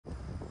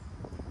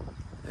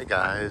Hey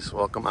guys,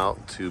 welcome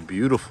out to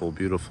beautiful,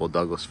 beautiful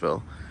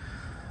Douglasville.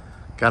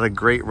 Got a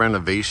great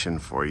renovation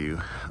for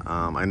you.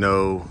 I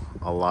know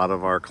a lot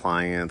of our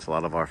clients, a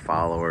lot of our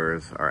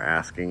followers are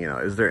asking,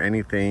 is there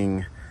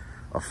anything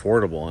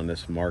affordable in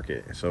this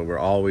market? So we're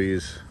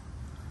always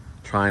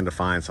trying to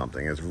find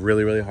something. It's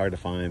really, really hard to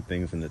find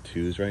things in the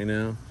twos right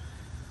now,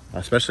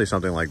 especially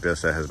something like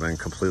this that has been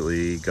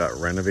completely gut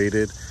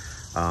renovated.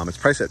 It's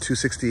priced at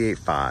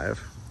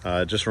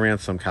 $268,500. Just ran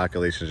some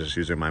calculations just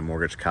using my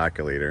mortgage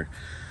calculator.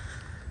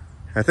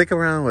 I think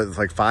around with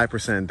like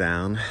 5%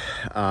 down,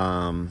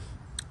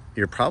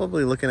 you're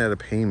probably looking at a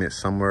payment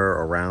somewhere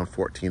around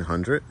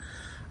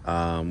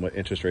 $1,400, with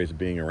interest rates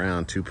being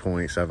around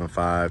 2.75,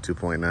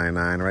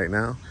 2.99 right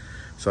now.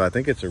 So I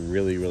think it's a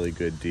really, really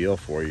good deal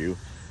for you.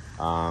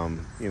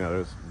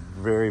 It's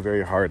very,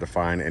 very hard to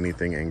find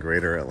anything in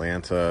greater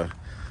Atlanta,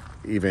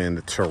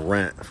 even to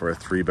rent for a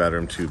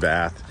 3-bedroom,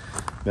 2-bath,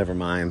 never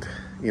mind,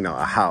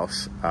 a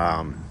house.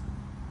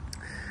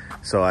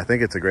 So I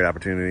think it's a great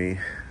opportunity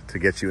to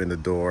get you in the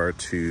door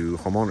to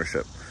home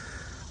ownership.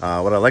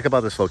 What I like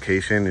about this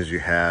location is you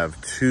have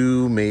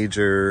two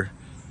major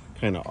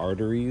kind of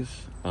arteries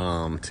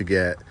to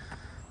get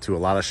to a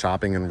lot of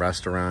shopping and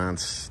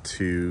restaurants,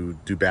 to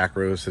do back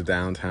roads to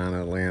downtown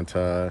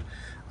Atlanta.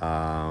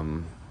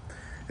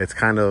 It's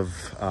kind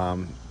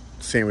of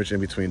sandwiched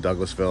in between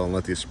Douglasville and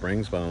Lithia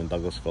Springs, but on the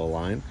Douglasville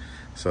line.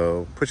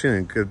 So put you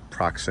in good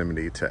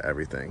proximity to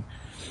everything.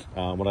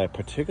 What I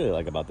particularly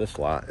like about this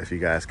lot, if you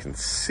guys can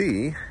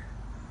see,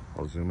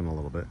 I'll zoom in a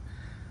little bit,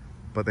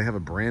 but they have a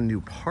brand new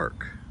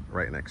park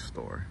right next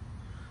door,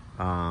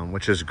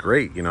 which is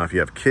great. If you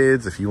have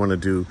kids, if you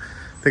want to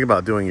think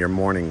about doing your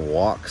morning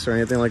walks or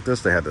anything like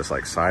this, they have this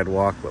like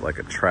sidewalk with like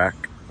a track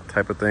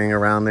type of thing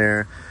around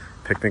there,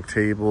 picnic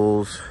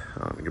tables.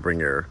 You can bring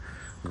your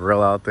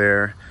grill out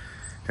there.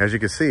 As you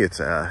can see, it's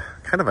a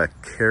kind of a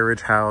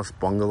carriage house,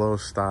 bungalow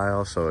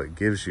style, so it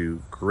gives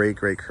you great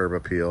curb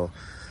appeal.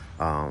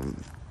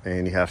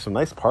 And you have some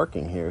nice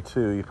parking here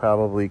too. You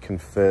probably can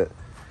fit,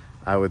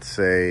 I would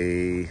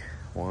say,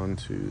 1,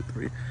 2,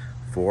 3,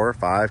 4,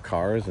 5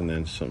 cars, and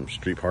then some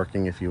street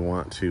parking if you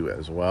want to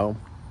as well.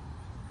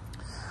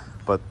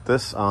 But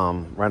this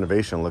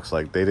renovation looks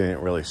like they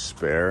didn't really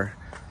spare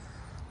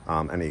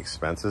any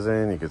expenses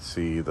in. You could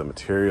see the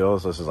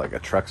materials. This is like a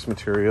Trex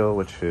material,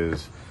 which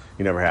is,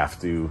 you never have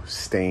to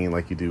stain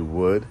like you do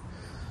wood.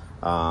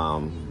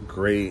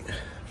 Great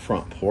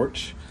front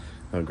porch,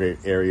 a great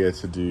area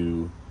to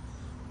do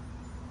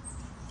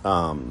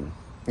a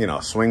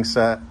swing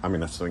set.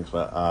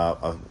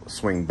 A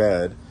swing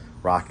bed,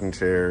 rocking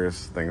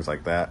chairs, things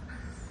like that.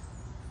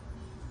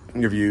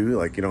 Your view,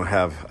 like you don't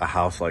have a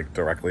house like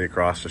directly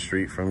across the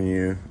street from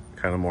you,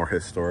 kind of more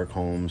historic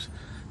homes,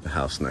 the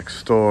house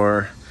next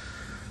door.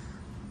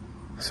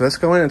 So let's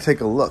go in and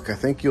take a look. I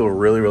think you'll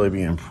really, really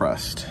be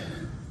impressed.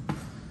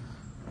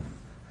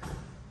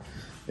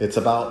 It's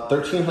about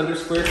 1,300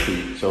 square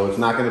feet, so it's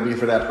not going to be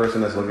for that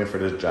person that's looking for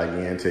this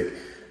gigantic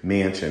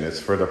mansion. It's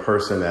for the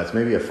person that's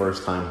maybe a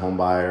first-time home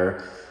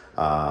buyer,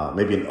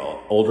 maybe an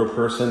older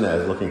person that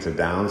is looking to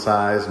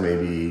downsize,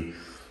 maybe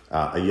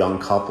a young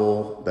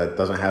couple that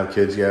doesn't have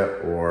kids yet,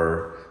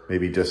 or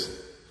maybe just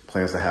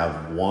plans to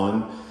have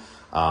one.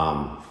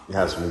 It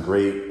has some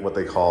great, what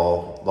they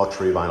call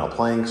luxury vinyl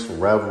planks,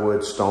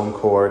 Revwood, stone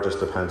core,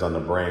 just depends on the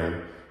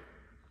brand.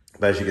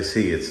 But as you can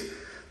see,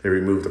 they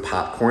removed the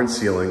popcorn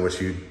ceiling, which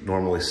you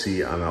normally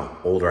see on an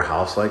older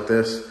house like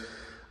this.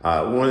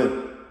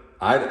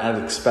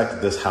 I'd expect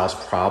that this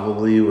house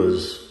probably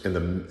was at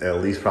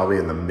least probably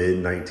in the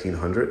mid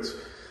 1900s.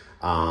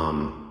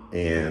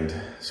 And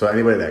so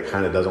anybody that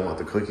kind of doesn't want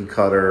the cookie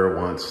cutter,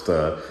 wants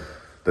the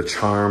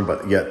charm,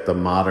 but yet the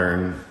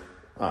modern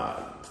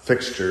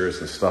fixtures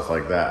and stuff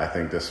like that, I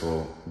think this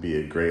will be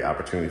a great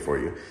opportunity for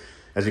you.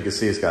 As you can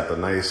see, it's got the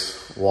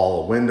nice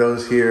wall of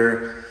windows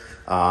here.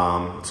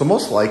 So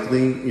most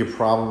likely you're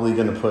probably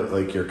going to put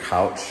like your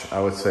couch,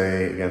 I would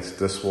say, against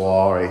this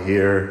wall right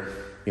here.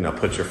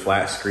 Put your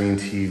flat screen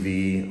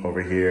TV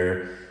over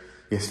here.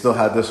 You still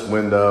have this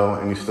window,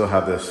 and you still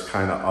have this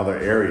kind of other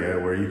area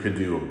where you could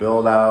do a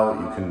build out.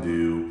 You can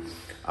do,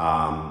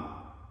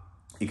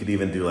 you could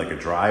even do like a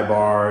dry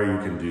bar. You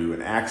can do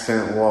an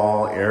accent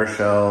wall, air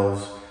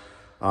shelves,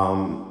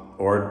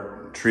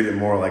 or treat it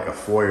more like a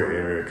foyer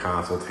area,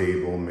 console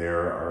table,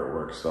 mirror,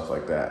 artwork, stuff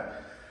like that.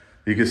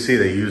 You can see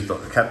they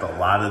kept a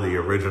lot of the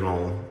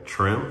original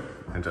trim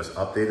and just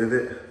updated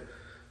it,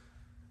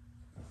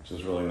 which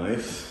is really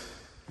nice.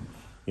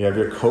 You have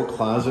your coat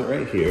closet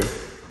right here,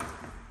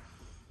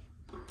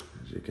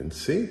 as you can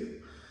see.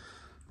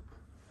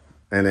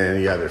 And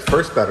then you have your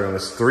first bedroom.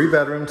 It's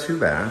 3-bedroom,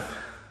 2-bath.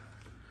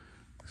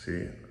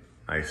 See,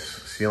 nice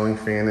ceiling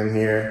fan in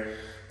here.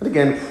 And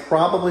again,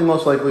 probably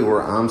most likely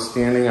where I'm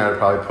standing, I would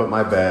probably put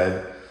my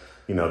bed,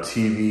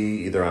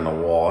 TV either on the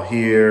wall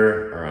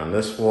here or on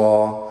this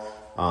wall.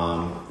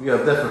 You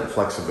have different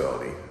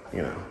flexibility,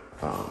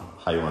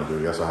 how you want to do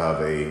it. You also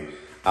have a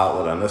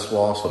outlet on this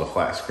wall, so the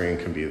flat screen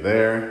can be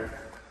there.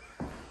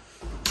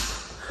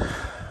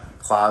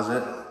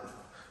 Closet,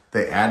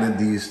 they added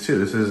these too.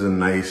 This is a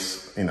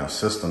nice, you know,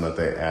 system that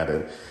they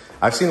added.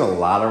 I've seen a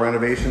lot of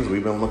renovations.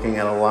 We've been looking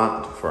at a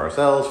lot for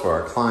ourselves, for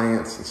our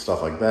clients and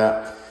stuff like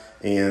that.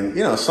 And,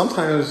 you know,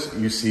 sometimes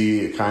you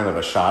see kind of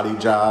a shoddy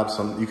job.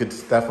 You could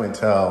definitely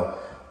tell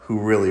who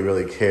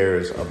really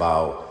cares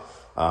about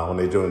when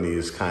they're doing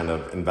these kind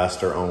of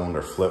investor owned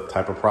or flip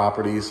type of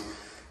properties.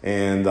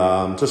 And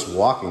just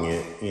walking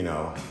it, you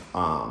know,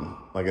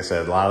 like I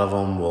said, a lot of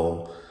them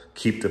will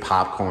keep the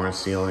popcorn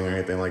ceiling or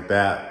anything like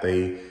that.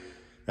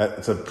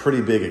 It's a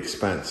pretty big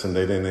expense, and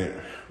they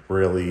didn't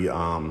really, you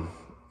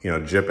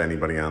know, gyp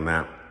anybody on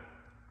that.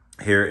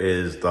 Here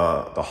is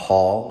the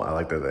hall. I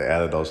like that they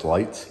added those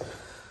lights.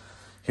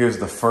 Here's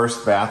the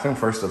first bathroom,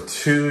 first of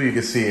two. You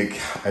can see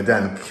it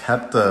again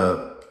kept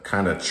the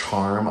kind of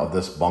charm of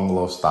this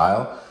bungalow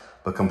style,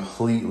 but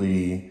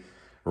completely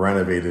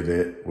renovated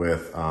it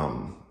with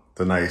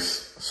the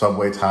nice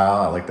subway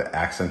tile. I like the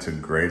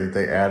accented gray that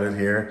they added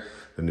here,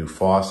 the new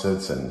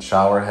faucets and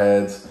shower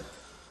heads.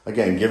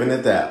 Again, giving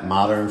it that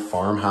modern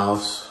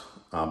farmhouse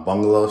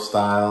bungalow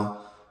style.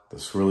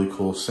 This really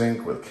cool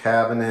sink with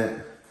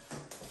cabinet,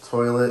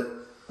 toilet,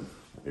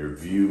 your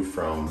view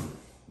from,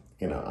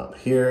 you know, up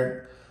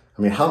here.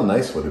 I mean, how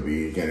nice would it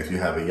be, again, if you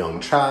have a young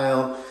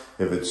child,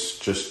 if it's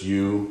just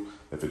you,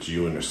 if it's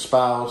you and your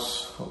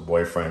spouse,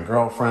 boyfriend,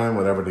 girlfriend,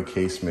 whatever the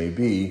case may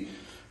be.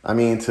 I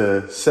mean,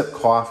 to sip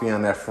coffee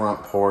on that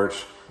front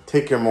porch,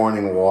 take your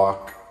morning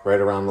walk right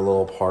around the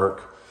little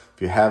park.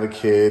 If you have a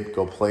kid,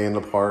 go play in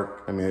the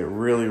park. I mean, it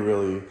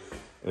really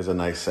is a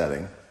nice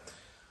setting.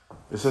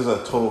 This is a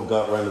total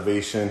gut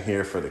renovation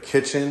here for the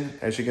kitchen,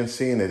 as you can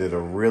see, and they did a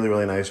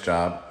really nice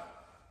job.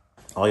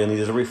 All you need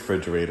is a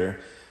refrigerator.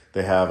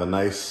 They have a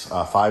nice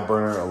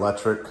 5-burner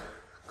electric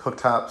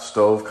cooktop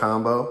stove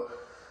combo,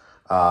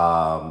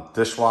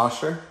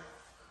 dishwasher,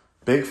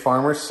 big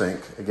farmer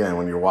sink. Again,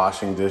 when you're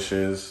washing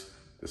dishes,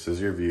 this is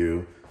your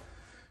view.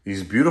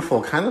 These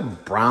beautiful kind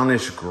of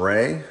brownish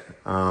gray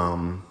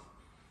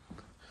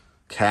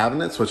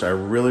cabinets, which I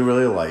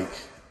really like.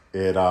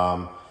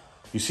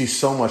 You see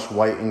so much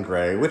white and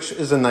gray, which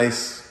is a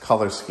nice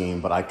color scheme,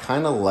 but I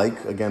kind of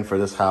like, again, for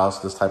this house,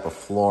 this type of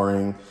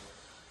flooring.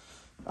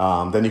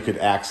 Then you could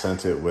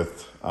accent it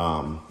with,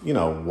 you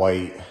know,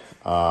 white,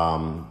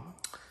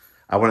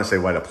 I wouldn't say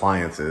white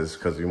appliances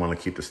because you want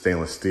to keep the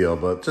stainless steel,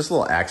 but just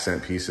little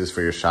accent pieces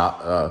for your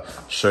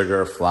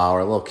sugar,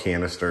 flour, little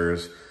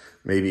canisters,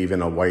 maybe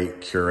even a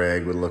white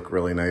Keurig would look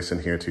really nice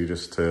in here too,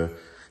 just to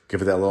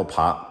give it that little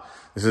pop.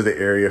 This is the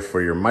area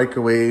for your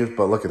microwave,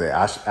 but look at that.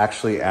 I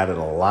actually added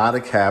a lot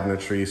of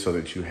cabinetry so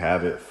that you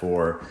have it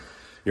for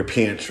your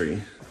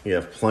pantry. You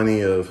have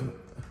plenty of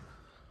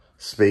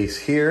space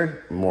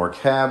here, more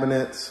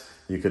cabinets.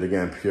 You could,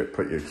 again,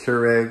 put your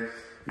Keurig.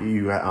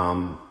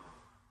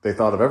 They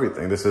thought of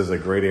everything. This is a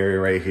great area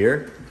right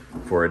here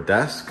for a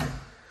desk.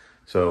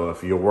 So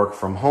if you work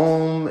from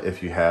home,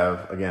 if you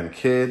have, again, a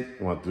kid,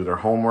 you want to do their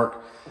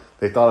homework,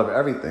 they thought of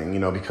everything, you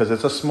know, because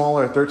it's a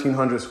smaller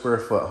 1,300 square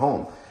foot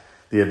home.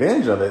 The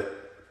advantage of it,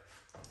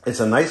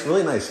 it's a nice,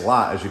 really nice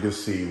lot, as you can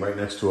see, right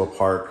next to a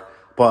park.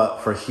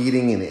 But for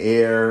heating and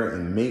air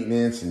and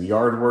maintenance and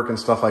yard work and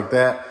stuff like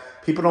that,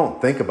 people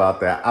don't think about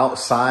that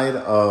outside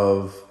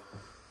of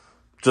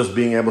just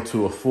being able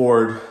to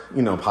afford,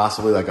 you know,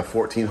 possibly like a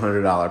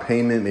 $1,400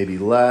 payment, maybe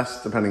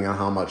less, depending on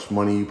how much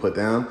money you put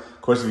down.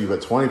 Of course, if you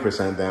put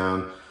 20%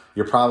 down,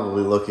 you're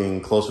probably looking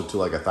closer to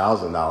like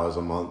 $1,000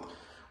 a month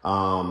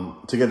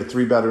to get a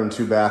 3-bedroom,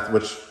 2-bath,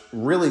 which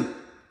really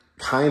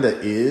kind of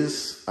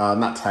is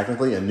not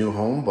technically a new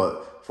home,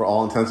 but for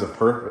all intents and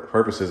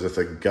purposes, it's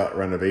a gut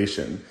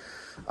renovation.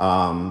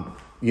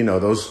 You know,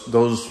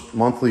 those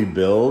monthly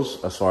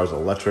bills, as far as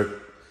electric,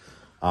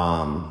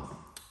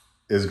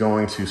 is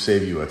going to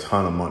save you a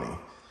ton of money.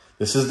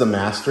 This is the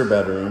master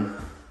bedroom.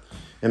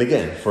 And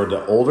again, for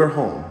the older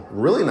home,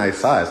 really nice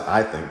size,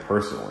 I think,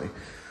 personally.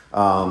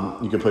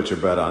 You can put your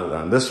bed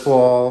on this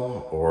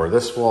wall or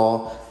this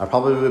wall. I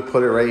probably would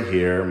put it right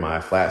here,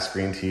 my flat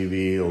screen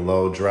TV, a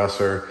low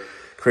dresser.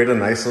 Create a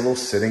nice little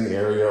sitting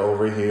area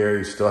over here.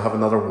 You still have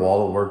another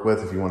wall to work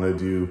with if you want to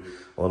do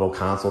a little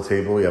console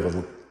table. You have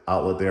an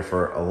outlet there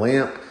for a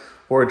lamp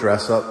or a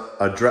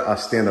a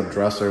stand-up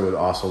dresser would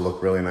also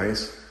look really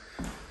nice.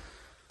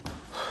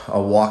 A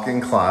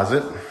walk-in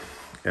closet.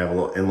 You have a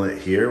little inlet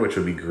here, which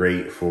would be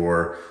great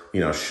for,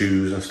 you know,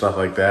 shoes and stuff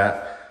like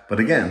that.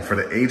 But again, for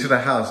the age of the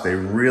house, they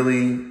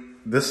really,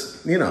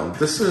 this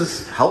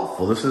is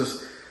helpful. This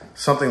is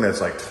something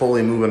that's like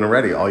totally moving and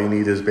ready. All you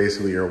need is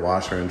basically your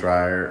washer and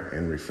dryer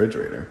and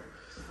refrigerator.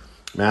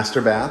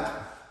 Master bath.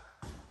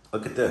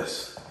 Look at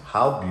this.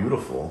 How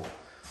beautiful.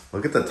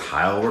 Look at the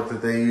tile work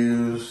that they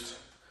used.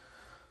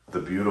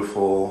 The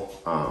beautiful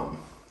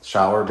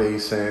shower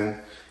basin.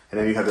 And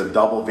then you have the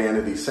double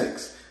vanity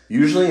sinks.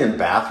 Usually in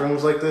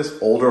bathrooms like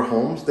this, older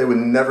homes, they would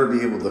never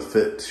be able to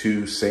fit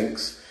 2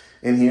 sinks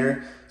in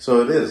here.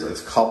 So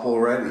it's couple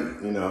ready.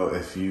 You know,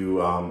 if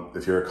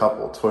you're a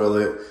couple.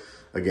 Toilet,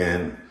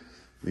 again,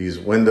 these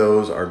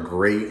windows are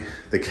great.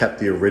 They kept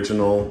the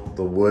original,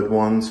 the wood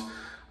ones.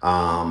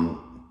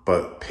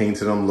 but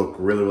painted them, look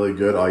really, really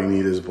good. All you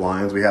need is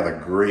blinds. We have a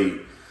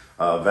great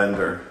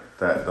vendor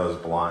that does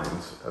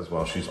blinds as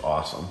well. She's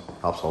awesome.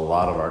 Helps a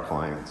lot of our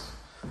clients.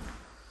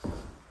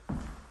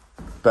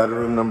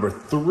 Bedroom number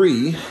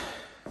 3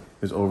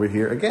 is over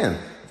here. Again,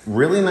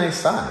 really nice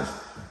size.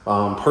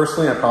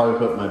 Personally, I probably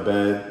put my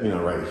bed,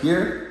 right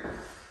here.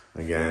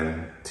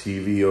 Again,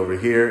 TV over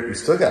here. You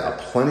still got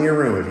plenty of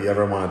room if you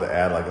ever wanted to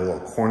add like a little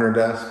corner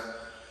desk.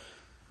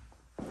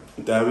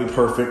 That would be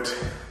perfect.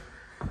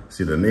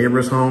 See the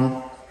neighbor's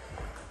home.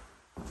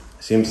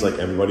 Seems like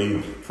everybody,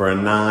 for a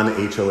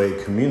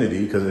non-HOA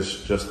community, because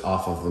it's just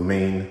off of the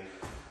main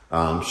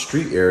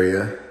street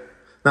area.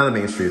 Not a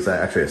main street, it's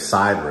actually a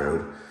side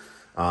road.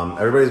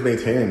 Everybody's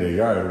maintaining their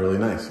yard really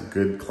nice.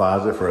 Good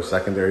closet for a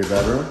secondary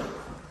bedroom.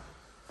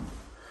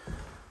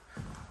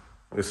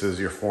 This is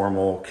your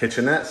formal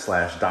kitchenette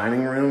 /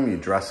 dining room. You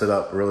dress it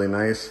up really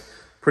nice.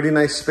 Pretty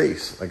nice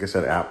space. Like I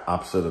said,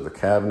 opposite of the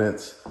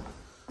cabinets.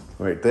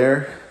 Right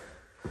there.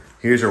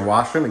 Here's your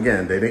washroom.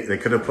 Again, they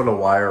could have put a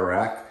wire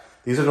rack.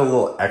 These are the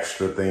little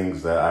extra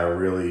things that I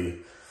really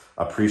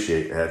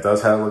appreciate. It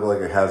does look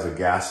like it has a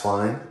gas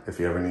line if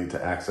you ever need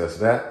to access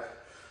that.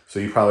 So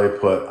you probably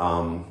put,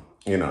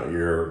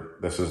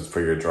 this is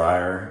for your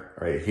dryer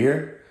right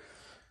here.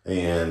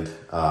 And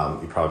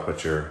you probably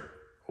put your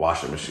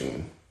washing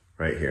machine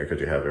right here because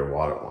you have your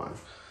water line.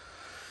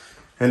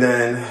 And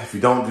then if you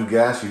don't do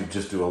gas, you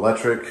just do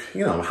electric.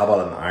 How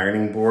about an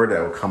ironing board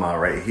that will come out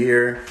right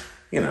here?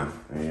 And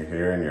you're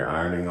here and you're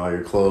ironing all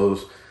your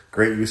clothes.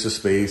 Great use of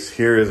space.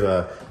 Here is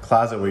a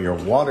closet where your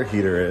water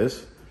heater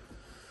is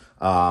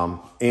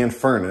and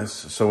furnace.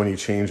 So when you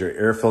change your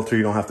air filter,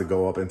 you don't have to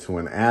go up into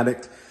an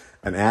attic.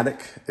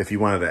 If you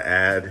wanted to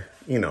add,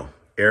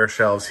 air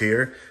shelves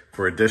here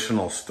for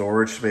additional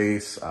storage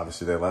space.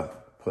 Obviously, they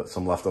put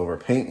some leftover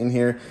paint in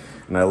here.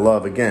 And I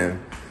love,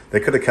 again, they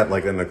could have kept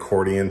like an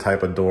accordion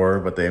type of door,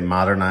 but they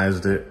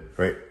modernized it,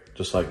 right?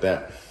 Just like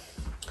that.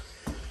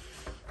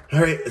 All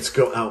right, let's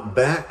go out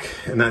back.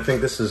 And I think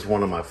this is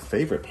one of my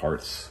favorite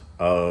parts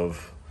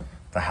of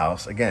the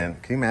house. Again,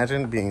 can you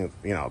imagine being,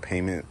 a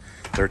payment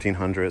 $1,300,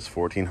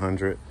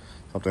 $1,400,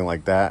 something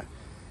like that.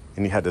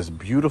 And you had this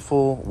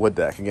beautiful wood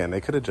deck. Again,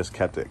 they could have just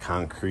kept it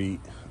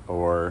concrete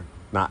or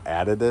not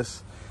added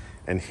this.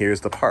 And here's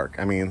the park.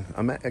 I mean,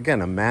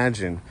 again,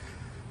 imagine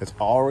it's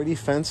already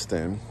fenced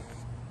in.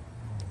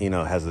 It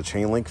has the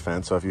chain link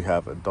fence. So if you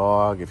have a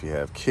dog, if you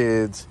have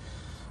kids,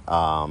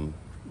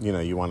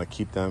 you want to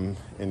keep them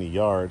in the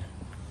yard.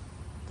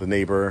 The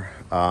neighbor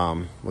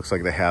looks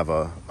like they have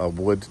a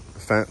wood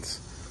fence.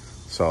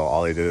 So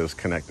all they did was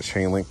connect the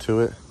chain link to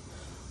it.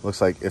 Looks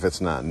like if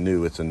it's not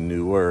new, it's a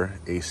newer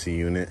AC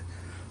unit.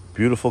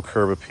 Beautiful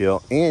curb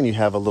appeal. And you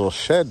have a little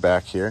shed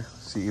back here.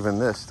 See, even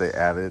this they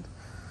added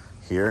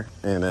here.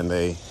 And then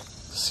they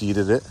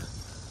seeded it.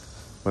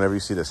 Whenever you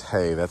see this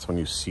hay, that's when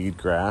you seed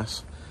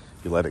grass.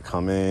 You let it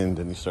come in,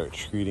 then you start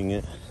treating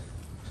it.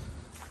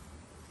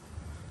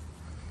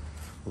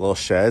 A little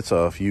shed,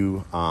 so if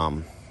you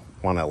want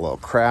a little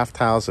craft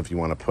house, if you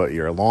want to put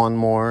your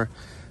lawnmower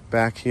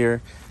back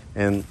here.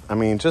 And I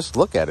mean, just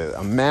look at it.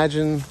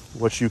 Imagine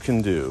what you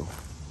can do.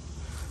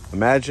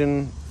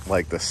 Imagine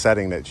like the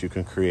setting that you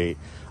can create.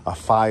 A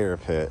fire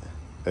pit.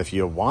 If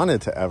you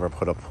wanted to ever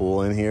put a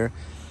pool in here,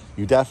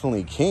 you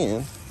definitely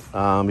can,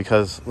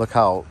 because look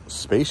how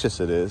spacious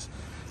it is.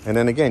 And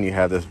then again, you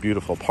have this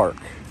beautiful park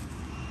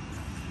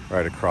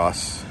right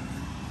across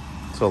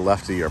to the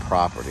left of your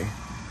property.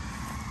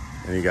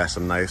 And you got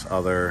some nice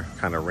other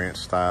kind of ranch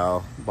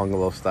style,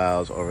 bungalow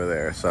styles over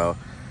there. So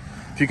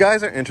if you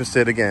guys are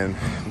interested, again,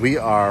 we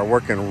are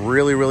working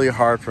really, really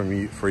hard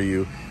for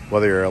you,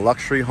 whether you're a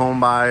luxury home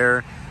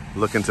buyer,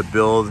 looking to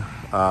build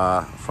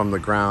from the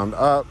ground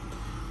up.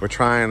 We're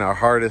trying our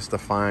hardest to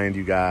find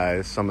you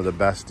guys some of the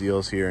best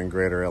deals here in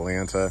Greater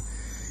Atlanta.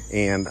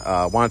 And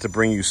wanted to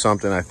bring you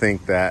something I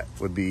think that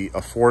would be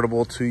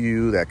affordable to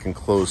you, that can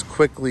close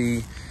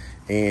quickly,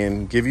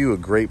 and give you a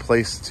great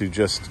place to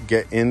just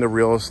get in the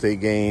real estate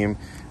game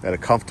at a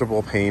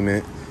comfortable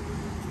payment.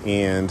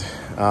 And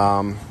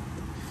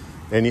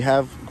you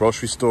have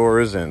grocery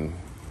stores and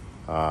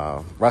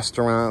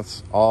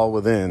restaurants all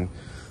within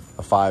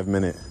a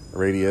 5-minute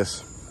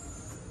radius.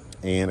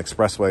 And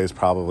expressway is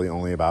probably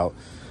only about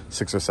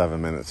 6 or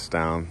 7 minutes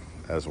down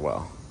as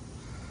well.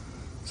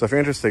 So if you're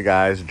interested,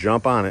 guys,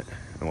 jump on it,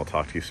 and we'll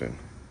talk to you soon.